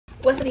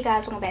What's up, you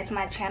guys? Welcome back to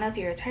my channel. If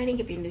you're returning,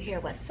 if you're new here,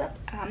 what's up?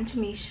 I'm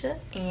Jamisha,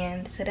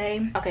 and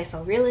today, okay,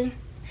 so really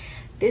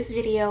this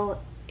video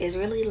is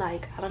really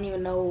like, I don't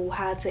even know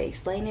how to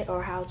explain it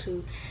or how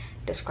to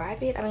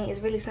describe it. I mean, it's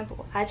really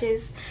simple. I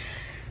just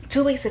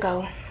 2 weeks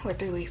ago or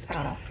 3 weeks, I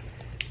don't know,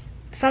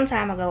 some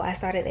time ago, I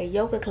started a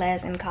yoga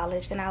class in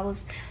college, and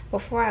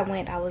before I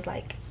went, I was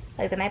like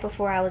the night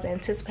before, I was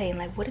anticipating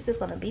like, what is this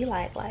gonna be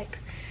like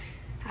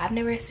I've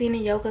never seen a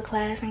yoga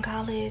class in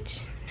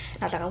college.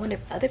 And I was like, I wonder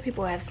if other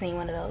people have seen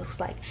one of those.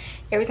 Like,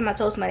 every time I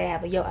told somebody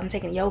I'm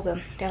taking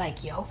yoga, they're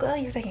like, yoga?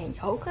 You're taking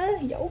yoga?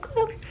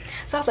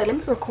 So I was like, let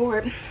me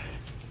record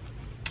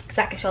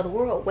so I can show the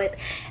world what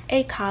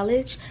a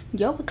college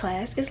yoga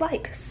class is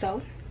like.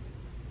 So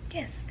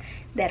yes,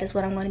 that is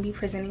what I'm going to be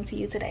presenting to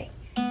you today.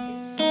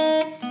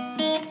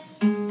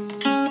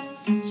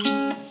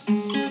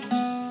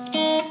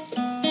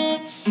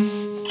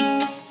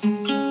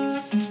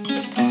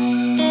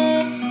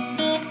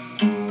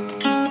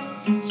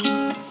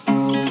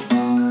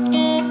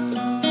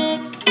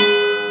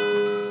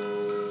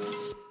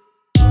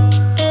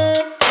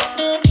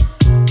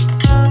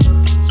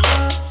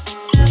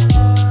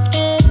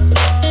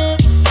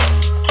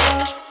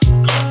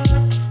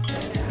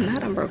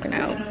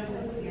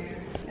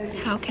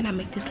 How can I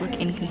make this look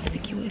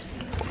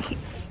inconspicuous?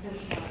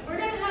 We're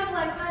going to have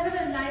like kind of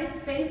a nice,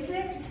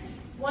 basic,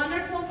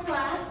 wonderful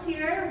class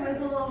here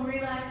with a little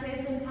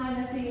relaxation time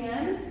at the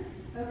end.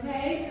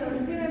 Okay, so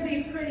it's going to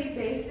be pretty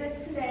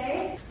basic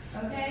today.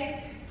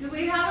 Okay, do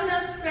we have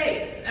enough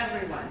space,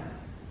 everyone?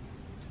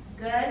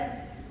 Good?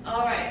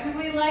 All right, do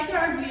we like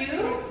our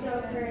view? It's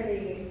so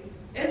pretty.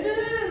 Isn't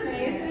it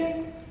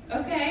amazing?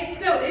 Okay,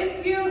 so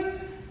if you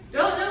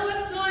don't know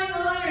what's going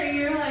on, or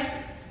you're like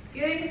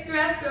getting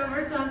stressed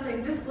over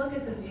something, just look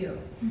at the view,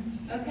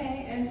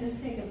 okay? And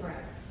just take a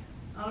breath,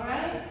 all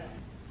right?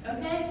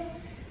 Okay?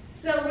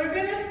 So we're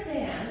going to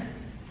stand.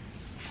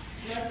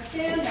 Let's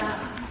stand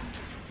up.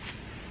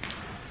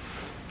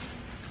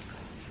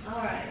 All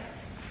right.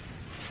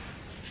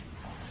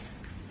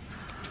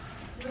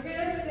 We're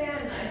going to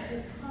stand nice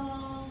and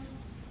calm.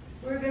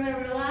 We're going to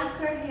relax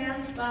our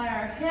hands by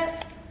our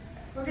hips.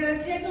 We're going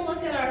to take a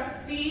look at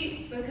our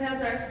feet,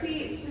 because our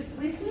feet,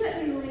 we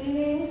shouldn't be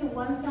leaning to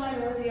one side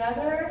or the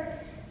other.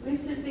 We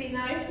should be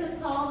nice and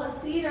tall. The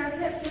feet are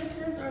hip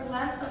distance or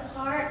less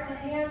apart. The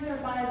hands are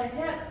by the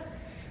hips.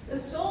 The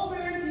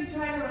shoulders, we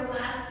try to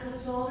relax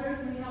the shoulders.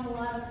 We have a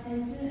lot of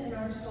tension in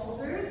our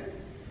shoulders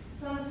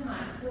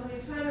sometimes. So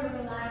we try to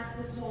relax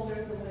the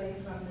shoulders away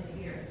from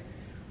the ears.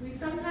 We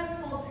sometimes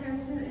hold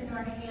tension in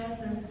our hands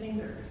and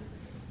fingers.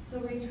 So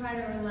we try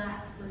to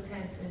relax the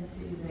tension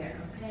too there,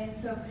 okay?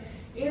 So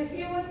if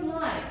you would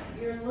like,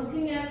 you're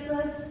looking at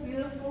this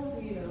beautiful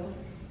view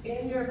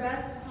in your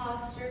best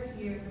posture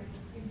here.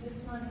 You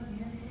just want to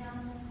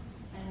inhale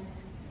and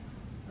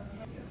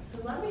exhale, okay? So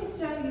let me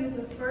show you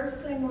the first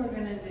thing we're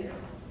going to do.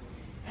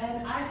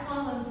 And I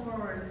call them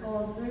forward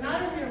folds. They're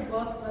not in your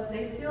book, but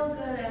they feel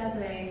good as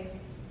a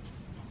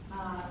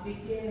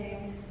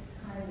beginning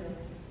kind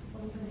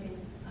of opening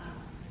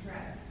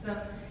stretch.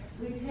 So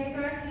we take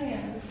our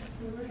hands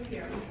over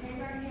here. We take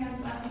our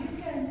hands up. You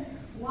can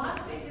watch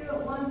me do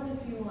it once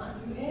if you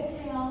want. You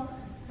inhale.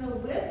 So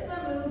with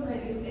the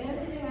movement, you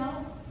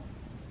inhale,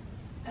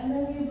 and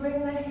then you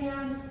bring the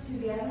hands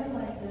together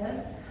like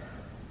this.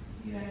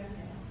 You exhale.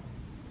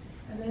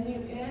 And then you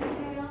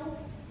inhale,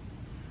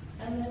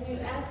 and then you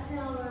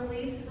exhale,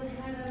 release the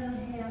head and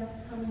the hands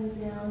coming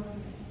down.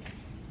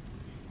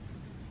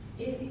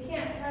 If you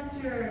can't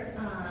touch your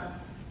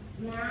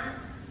mat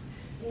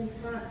in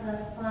front,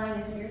 that's fine.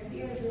 If you're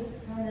here,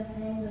 just kind of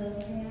hang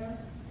those hands.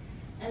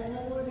 And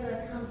then we're going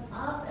to come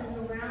up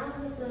and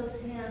around with those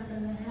hands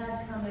and the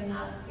head coming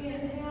up.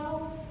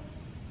 Inhale.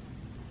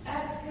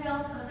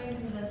 Exhale, coming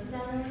to the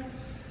center.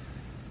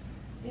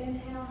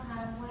 Inhale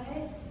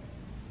halfway.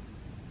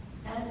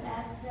 And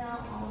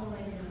exhale all the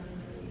way down.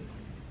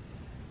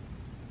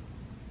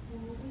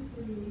 Hold and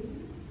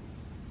breathe.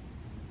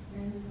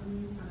 And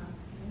coming up.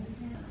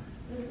 Inhale.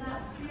 Does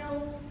that feel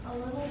a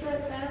little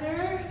bit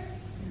better?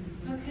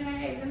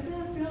 Okay, doesn't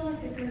it feel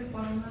like a good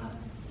warm-up?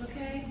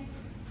 Okay,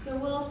 so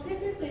we'll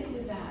typically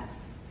do that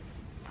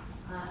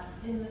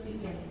in the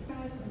beginning.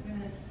 Guys, we're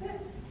going to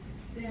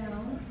sit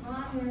down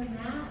on your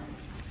mat.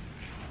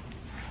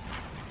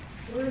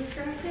 We're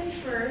stretching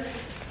first,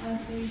 as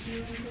we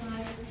do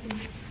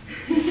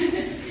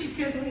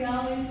because we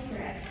always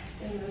stretch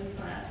in this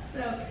class.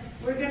 So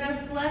we're going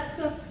to flex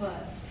a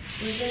foot.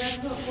 We're going to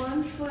put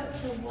one foot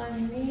to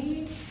one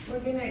knee. We're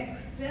going to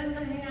extend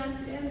the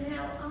hands,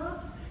 inhale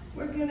up.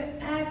 We're going to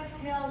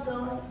exhale,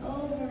 going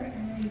over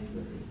and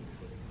breathe.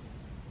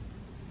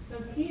 So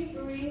keep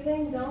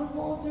breathing. Don't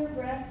hold your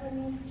breath when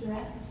you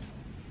stretch.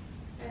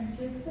 And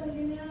just so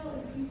you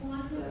know, if you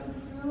want to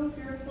improve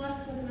your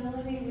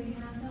flexibility, we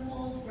have to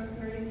hold for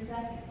 30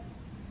 seconds.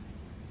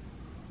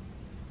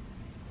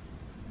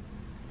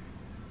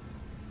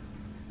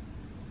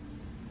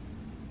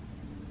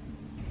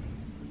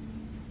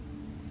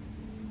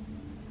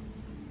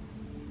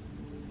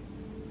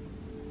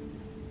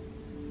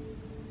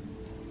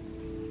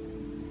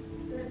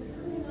 Good.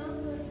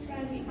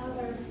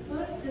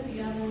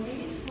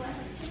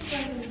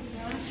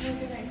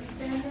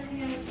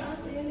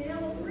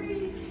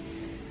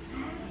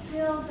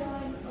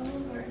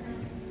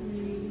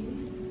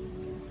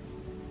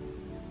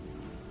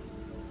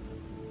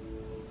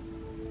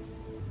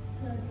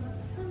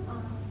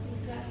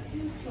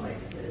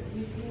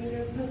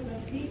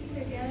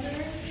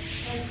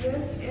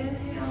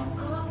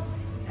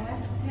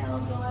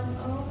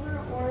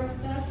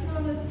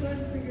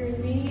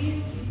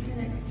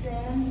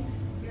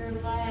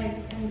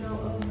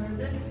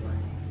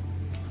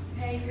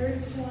 your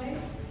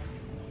choice.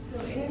 So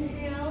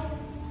inhale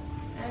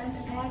and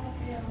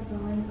exhale,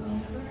 going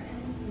over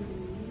and breathe.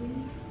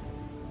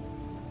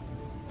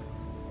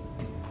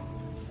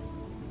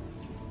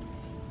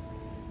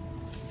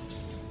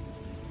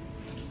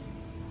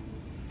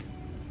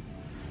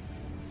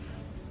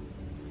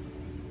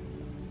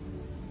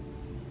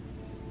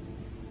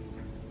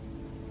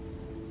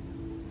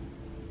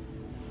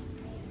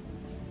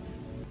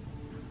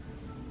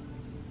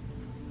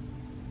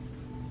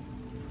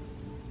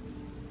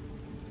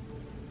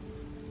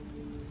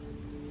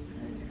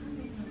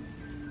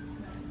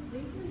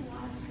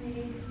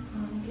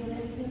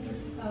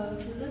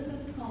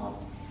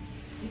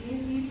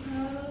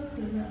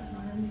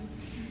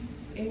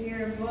 In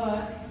your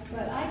book,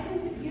 but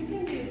you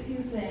can do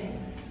two things.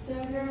 So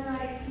you're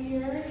right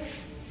here,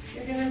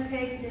 you're gonna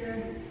take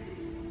your,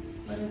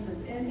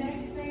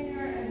 index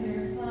finger and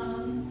your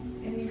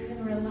thumb, and you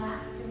can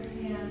relax your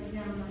hands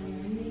down on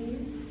your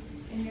knees,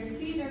 and your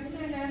feet are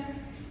kind of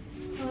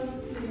close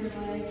to your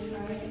legs,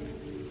 right?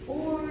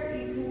 Or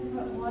you can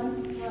put one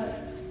foot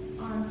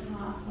on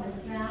top like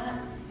that,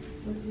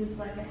 which is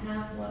like a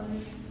half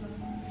lotus.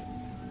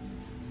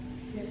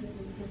 Get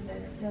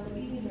specific. So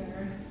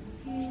either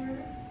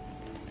here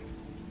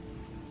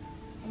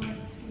or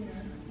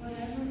here,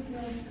 whatever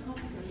feels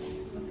comfortable,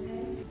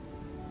 okay?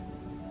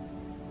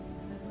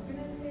 So we're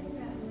going to take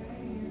that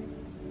right here,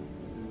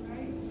 the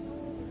right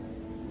shoulder,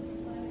 just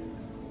let it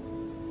go.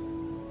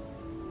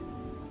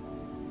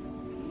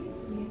 Keep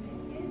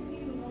breathing. If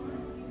you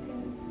want, you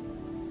can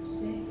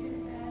shake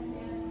your head,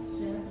 yes,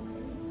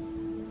 gently,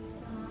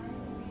 side,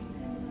 or you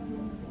can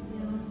release it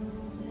down a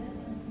little bit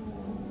and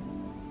hold.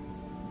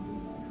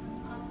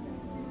 Up and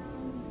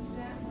down,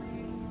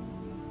 gently.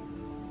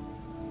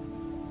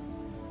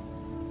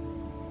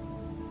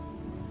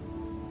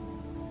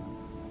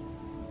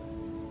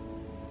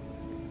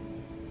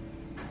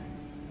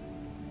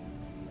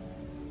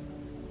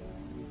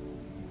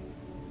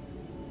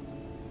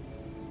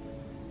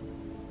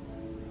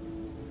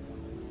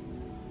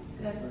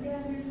 Good. We're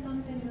going to do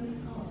something that's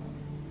called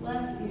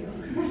bless you.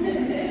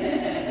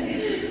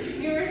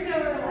 You were so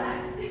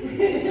relaxed.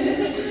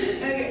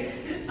 Okay.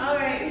 All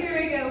right. Here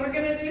we go. We're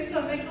going to do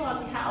something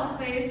called cow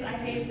face. I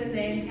hate the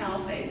name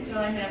cow face, so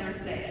I never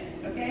say it.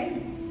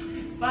 Okay?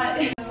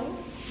 But you're going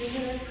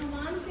to come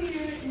onto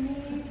your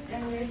knees,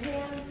 and your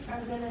hands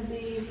are going to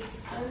be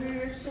under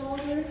your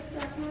shoulders.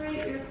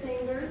 Separate your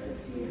fingers if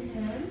you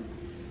can.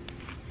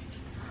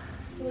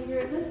 So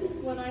this is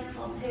what I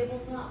call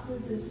tabletop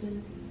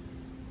position.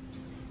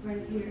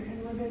 Right here,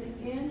 and we're going to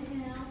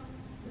inhale,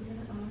 we're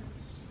going to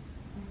arch,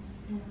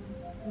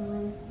 exhale,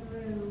 going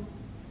through,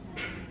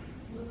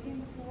 and looking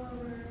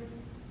forward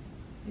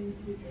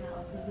into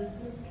cow. So this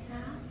is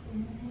calf,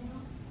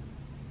 inhale,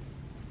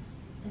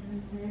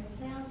 and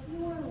exhale. If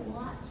you want to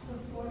watch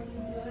before you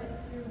do it,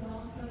 you're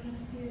welcome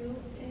to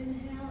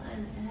inhale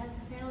and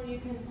exhale. You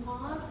can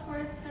pause for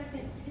a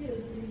second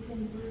too, so you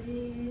can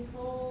breathe,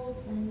 hold,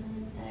 and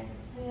then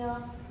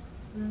exhale,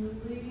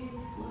 release,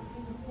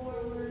 looking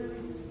forward.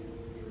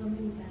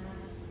 Coming back.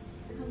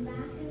 Come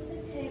back into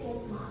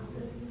tabletop.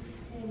 This is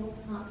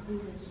tabletop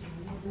position.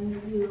 We're going to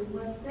do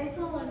what they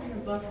call in your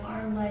book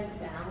arm leg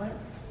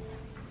balance,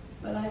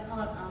 but I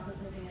call it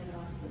opposite hand,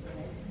 opposite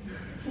leg.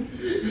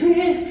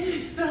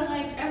 So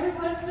like every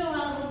once in a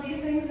while there'll be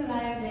things that I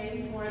have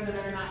names for that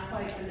are not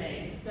quite the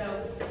names.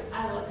 So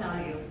I will tell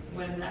you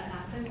when that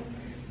happens.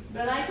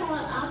 But I call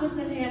it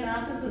opposite hand,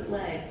 opposite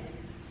leg.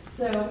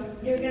 So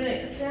you're going to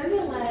extend the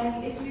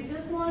leg. If you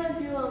just want to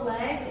do a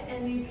leg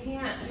and you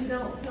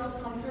don't feel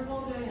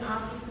comfortable doing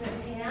opposite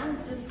hand,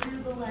 just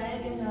do the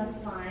leg and that's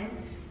fine.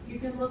 You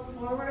can look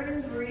forward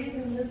and breathe,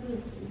 and this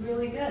is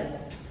really good.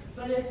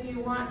 But if you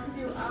want to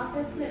do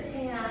opposite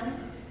hand,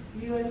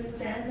 you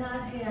extend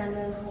that hand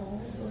and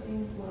hold,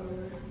 looking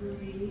forward,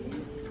 breathe.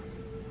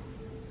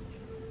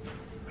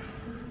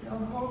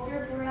 Don't hold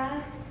your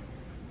breath.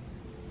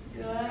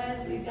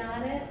 Good, we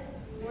got it.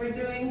 We're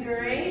doing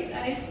great.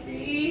 I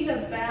see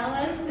the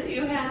balance that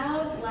you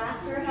have.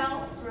 Laughter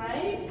helps,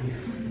 right?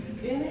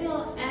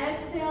 Inhale,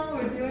 exhale.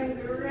 We're doing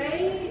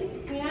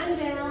great. Hand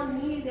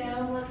down, knee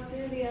down. Let's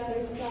do the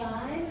other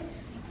side.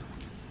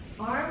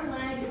 Arm,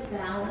 leg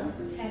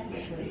balance,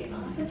 technically.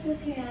 Opposite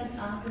hand,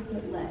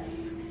 opposite leg.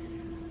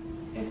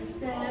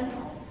 Extend.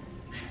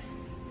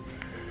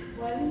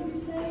 What did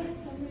you say?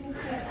 Somebody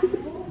said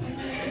ow?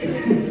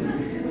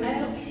 I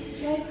don't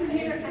like to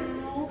hear ow.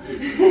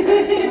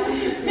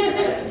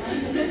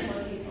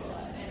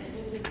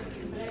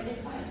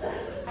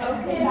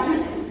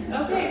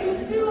 Okay,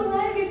 just do a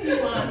leg if you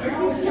want, or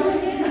just show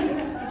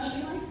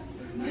hands.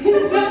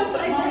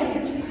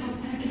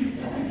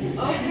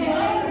 Okay,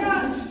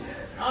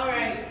 all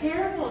right,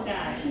 careful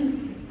guys.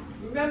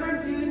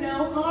 Remember, do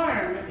no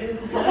harm is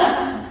the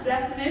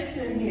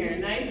definition here.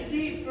 Nice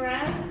deep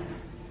breath.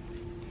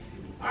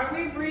 Are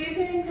we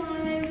breathing,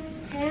 guys?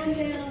 Hand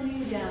down,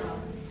 knee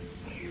down.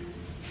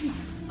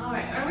 All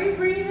right, are we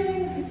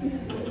breathing?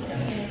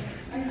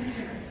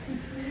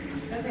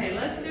 Okay,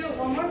 let's do it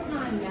one more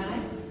time,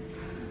 guys.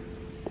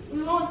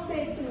 We won't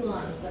stay too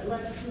long, but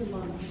let's do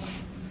one more.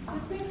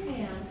 opposite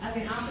hand,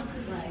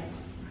 opposite leg.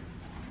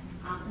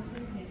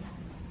 Opposite hand.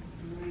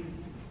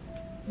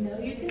 No,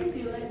 you can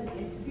do it.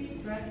 It's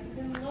deep breath. You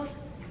can look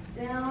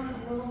down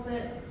a little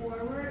bit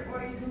forward,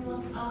 or you can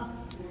look up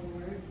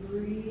forward.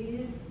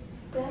 Breathe.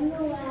 Bend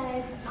the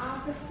leg,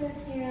 opposite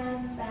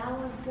hand,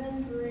 balance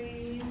and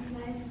breathe.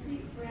 Nice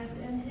deep breath.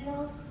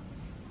 Inhale.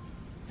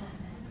 And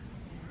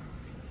exhale.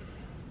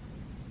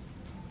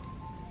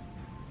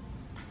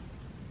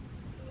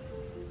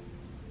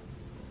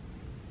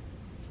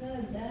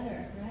 Good, better,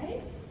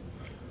 right?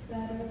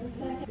 Better the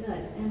second.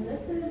 Good. And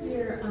this is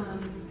your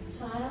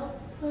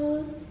child's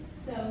pose.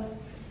 So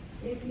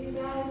if you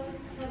guys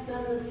have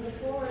done this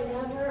before or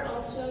never,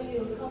 I'll show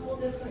you a couple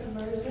different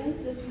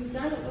versions. If you've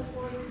done it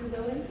before, you can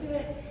go into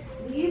it.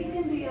 Knees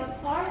can be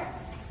apart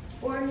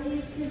or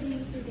knees can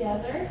be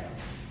together.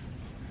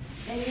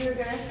 And you're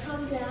going to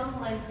come down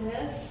like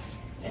this.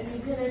 And you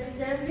can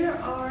extend your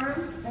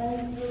arms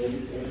and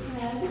release your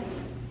head.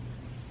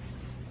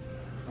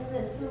 And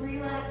it's a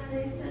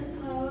relaxation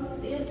pose.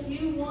 If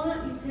you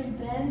want, you can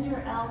bend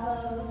your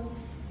elbows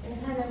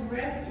and kind of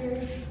rest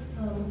your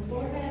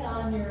forehead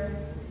on your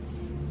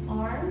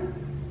arms,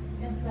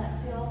 if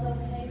that feels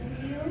okay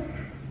to you.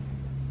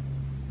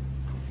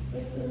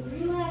 It's a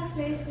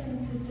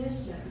relaxation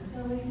position,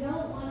 so we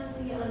don't want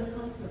to be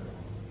uncomfortable.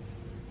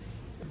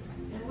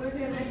 And we're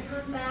going to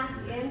come back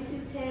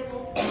into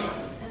tabletop,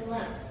 and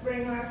let's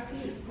bring our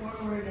feet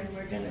forward, and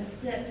we're going to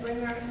sit,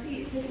 bring our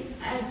feet to the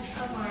edge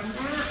of our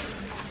mat.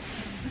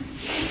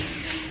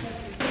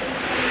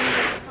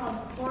 It's called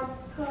corpse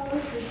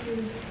pose, which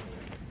is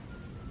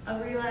a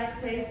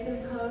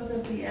relaxation pose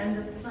at the end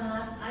of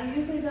class. I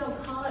usually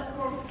don't call it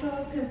corpse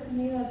pose because to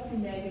me that's too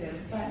negative,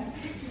 but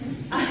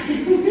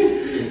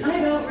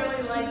I don't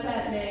really like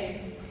that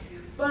name.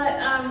 But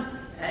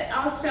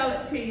I'll show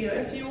it to you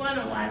if you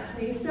want to watch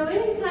me. So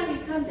anytime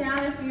you come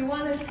down, if you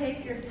want to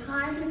take your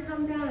time to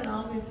come down, it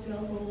always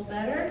feels a little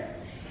better.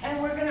 And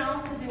we're going to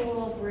also do a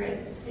little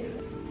bridge too.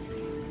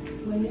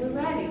 When you're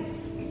ready.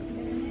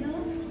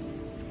 Inhale.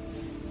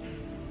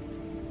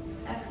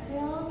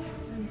 Exhale.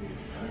 And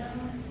reach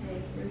down.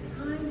 Take your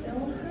time.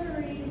 Don't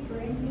hurry.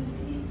 Bring your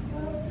feet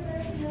closer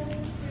if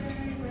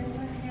necessary. Bring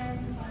your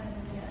hands by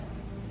the hips.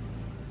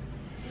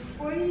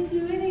 Before you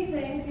do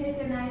anything, take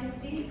a nice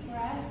deep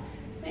breath.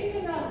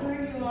 Think about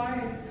where you are in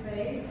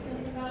space.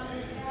 Think about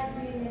your head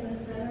being in the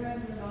center of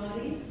your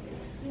body.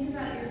 Think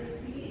about your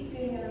feet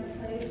being in a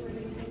place where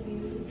you can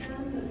use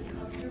them that's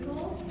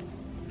comfortable.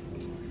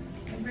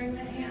 And bring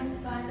the hands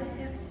by the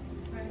hips,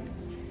 right?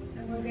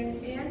 And we're going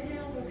to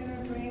inhale. We're going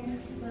to bring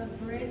the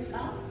bridge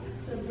up.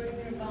 So bring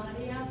your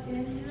body up.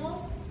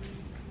 Inhale.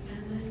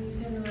 And then you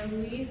can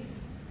release.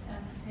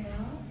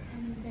 Exhale.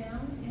 Coming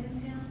down.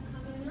 Inhale.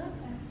 Coming up.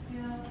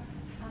 Exhale.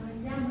 Coming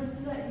down. This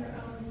is at your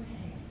own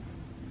pace.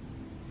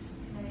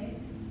 Okay?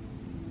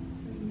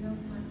 So you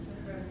don't have to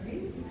hurry.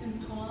 You can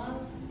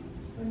pause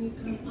when you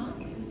come up.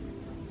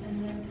 And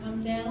then come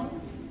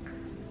down.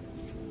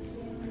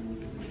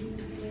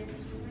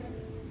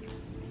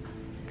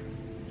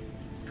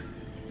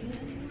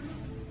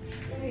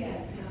 There you go.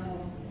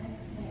 Exhale.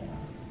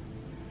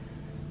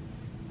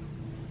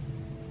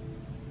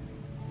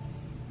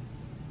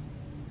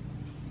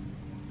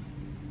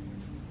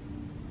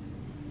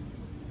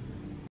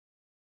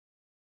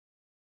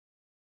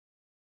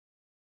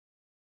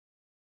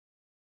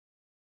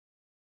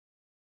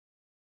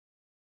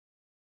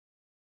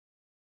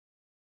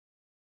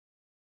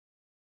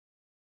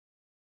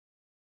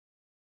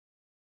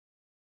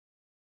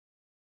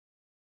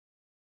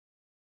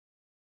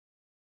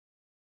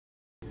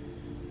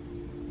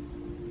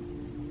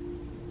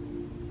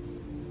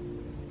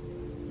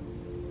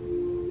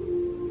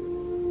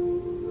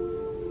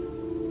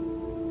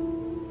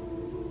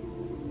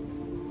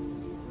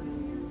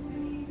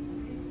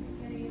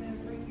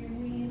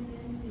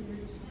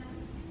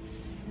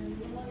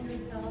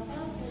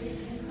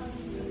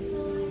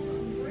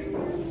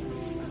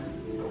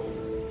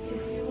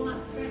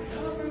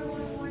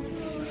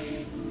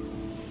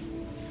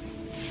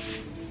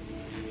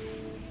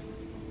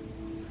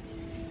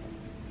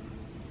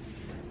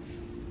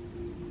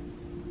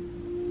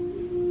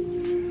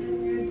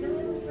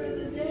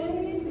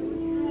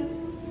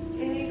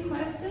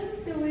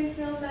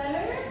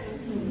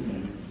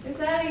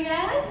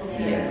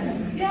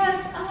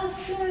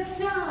 Good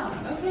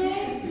job,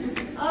 okay?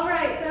 All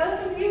right,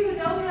 those of you who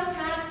don't have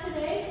mats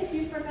today because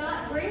you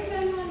forgot, bring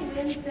them on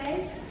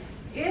Wednesday.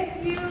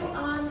 If you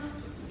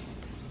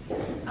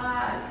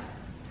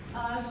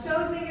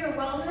showed me your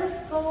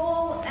wellness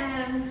goal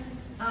and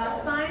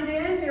signed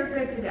in, you're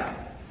good to go.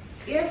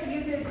 If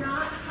you did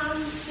not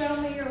come show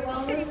me your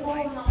wellness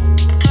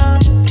goal,